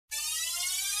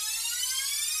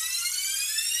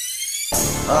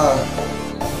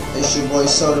It's your boy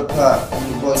Soda Pop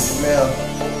and your boy Gmell.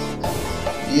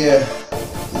 Yeah,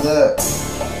 look.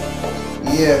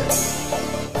 Yeah,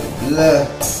 look.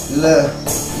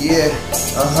 Yeah,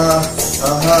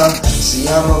 See,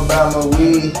 I'm about my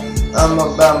weed, I'm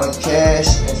about my cash,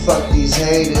 and fuck these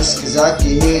haters, cause I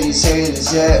can hear these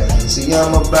haters, yeah. See,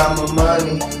 I'm about my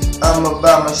money, I'm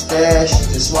about my stash.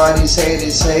 That's why these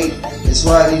haters hate, that's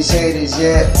why these haters,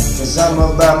 yeah. Cause I'm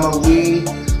about my weed,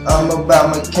 I'm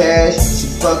about my cash. So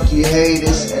fuck you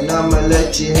haters, and I'ma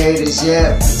let you haters,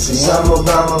 yeah. Cause I'm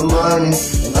about my money,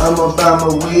 and I'm about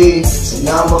my weed. See,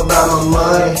 I'm about my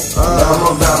money, and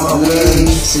I'm about my weed.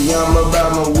 See, I'm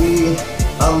about my weed,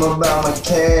 I'm about my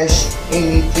cash.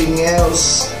 Anything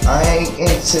else, I ain't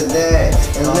into that.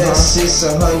 Unless it's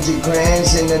 100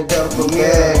 grands in a duffel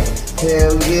bag.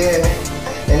 Hell yeah,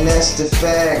 and that's the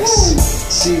facts.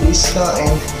 See, we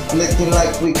stuntin', looking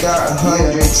like we got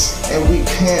hundreds, and we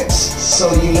pimps,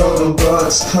 so you know them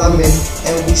broads coming.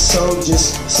 And we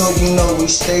soldiers, so you know we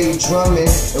stay drumming,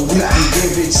 and we can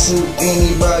give it to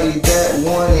anybody that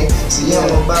want it. See,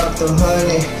 I'm about the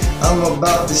honey, I'm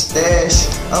about the stash,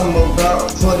 I'm about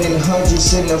putting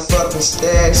hundreds in the fucking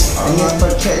stash. And if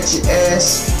I catch your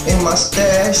ass in my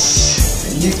stash,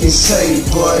 you can say,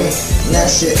 boy,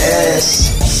 that's your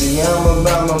ass. See, I'm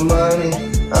about my money,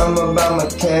 I'm about my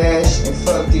cash, and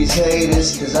fuck these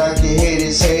haters, cause I can hear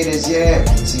these haters, yeah.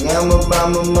 See, I'm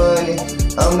about my money,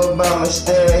 I'm about my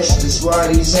stash. That's why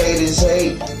these haters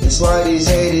hate, that's why these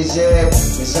haters, yeah.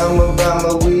 Cause I'm about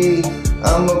my weed,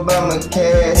 I'm about my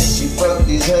cash. You fuck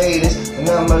these haters, and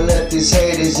I'ma let these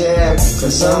haters, yeah.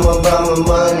 Cause I'm about my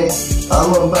money,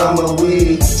 I'm about my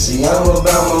weed. See, I'm about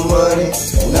my money,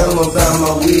 and I'm about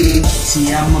my weed.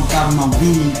 See, I'm about my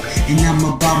weed, and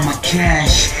I'm about my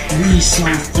cash. We so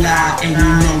fly, and you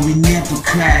know we never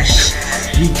crash.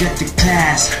 We got the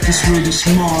class, cause we're the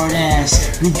smart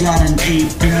ass. We got an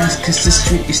A+, cause the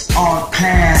street is our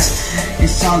class.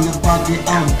 It's all about the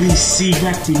LBC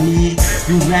rapping it.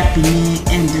 We rapping it,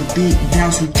 and the beat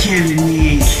downs we killing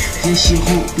it. Yes, you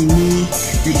hoping it,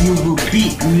 that you will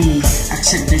beat me.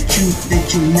 Accept the truth that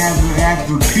you'll never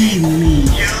ever be me.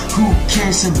 Who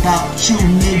cares about you,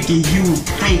 nigga, you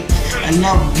fake. I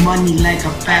love money like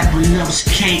a fabulous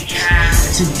cake.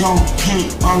 So don't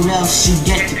hate or else you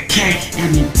get the cake.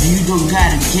 And if you don't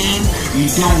got a game, you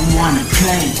don't wanna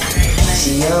play.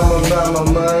 See, I'm about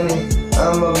my money,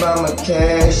 I'm about my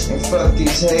cash, and fuck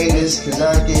these haters, cause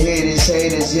I can hear these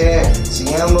haters, yeah.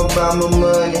 See, I'm about my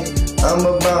money, I'm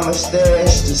about my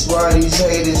stash. That's why these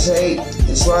haters hate,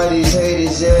 that's why these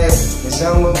haters, yeah. Cause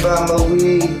I'm about my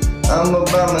weed, I'm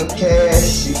about my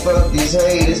cash. You fuck these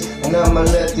haters, and I'ma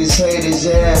let these haters,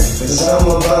 yeah. Cause I'm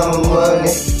about my money,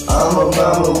 I'm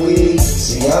about my weed.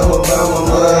 See, I'm about my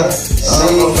money,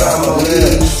 I'm about my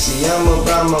weed. See, I'm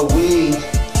about my weed.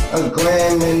 A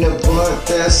gram in the blunt,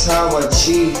 that's how I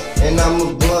cheat. And I'm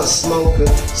a blunt smoker,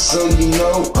 so you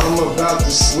know I'm about the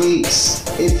sweets.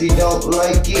 If you don't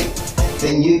like it,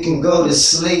 then you can go to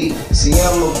sleep. See,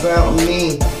 I'm about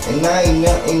me, and I ain't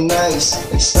nothing nice,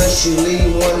 especially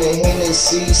when the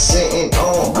Hennessy sitting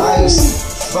on ice.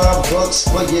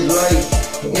 $5 for your life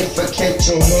if I catch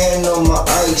your hand on my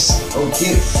ice, or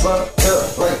get fucked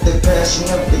up like the Passion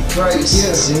of the Christ.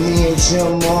 Yeah. See, me and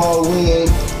Gmell, we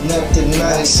ain't nothing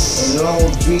nice. In Long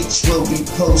Beach where we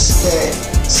post that.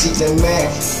 See the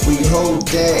Mac, we hold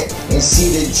that. And see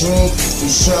the drink, we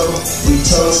show, we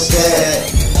toast that.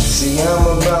 See,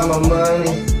 I'm about my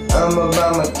money, I'm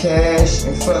about my cash,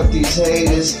 and fuck these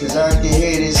haters, cause I can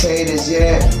hear these haters,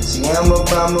 yeah. See, I'm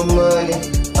about my money,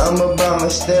 I'm about my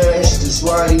stash. That's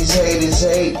why these haters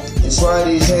hate, that's why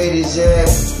these haters, yeah.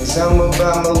 Cause I'm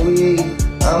about my weed,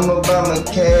 I'm about my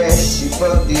cash. You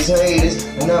fuck these haters,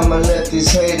 and I'ma let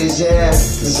these haters, yeah.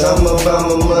 Cause I'm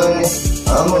about my money,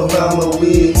 I'm about my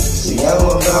weed. See, I'm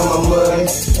about my money,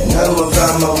 and I'm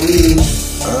about my weed.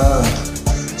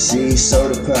 See,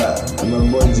 Soda Pop, and my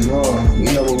boy Gmell,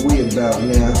 you know what we about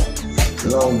now.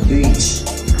 Long Beach,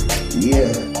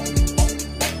 yeah.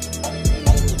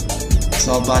 It's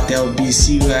all about the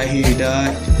LBC right here,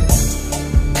 dog.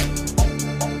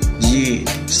 Yeah,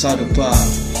 Soda Pop.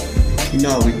 You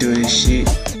know how we do this shit.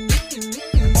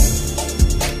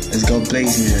 Let's go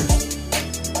blazing now.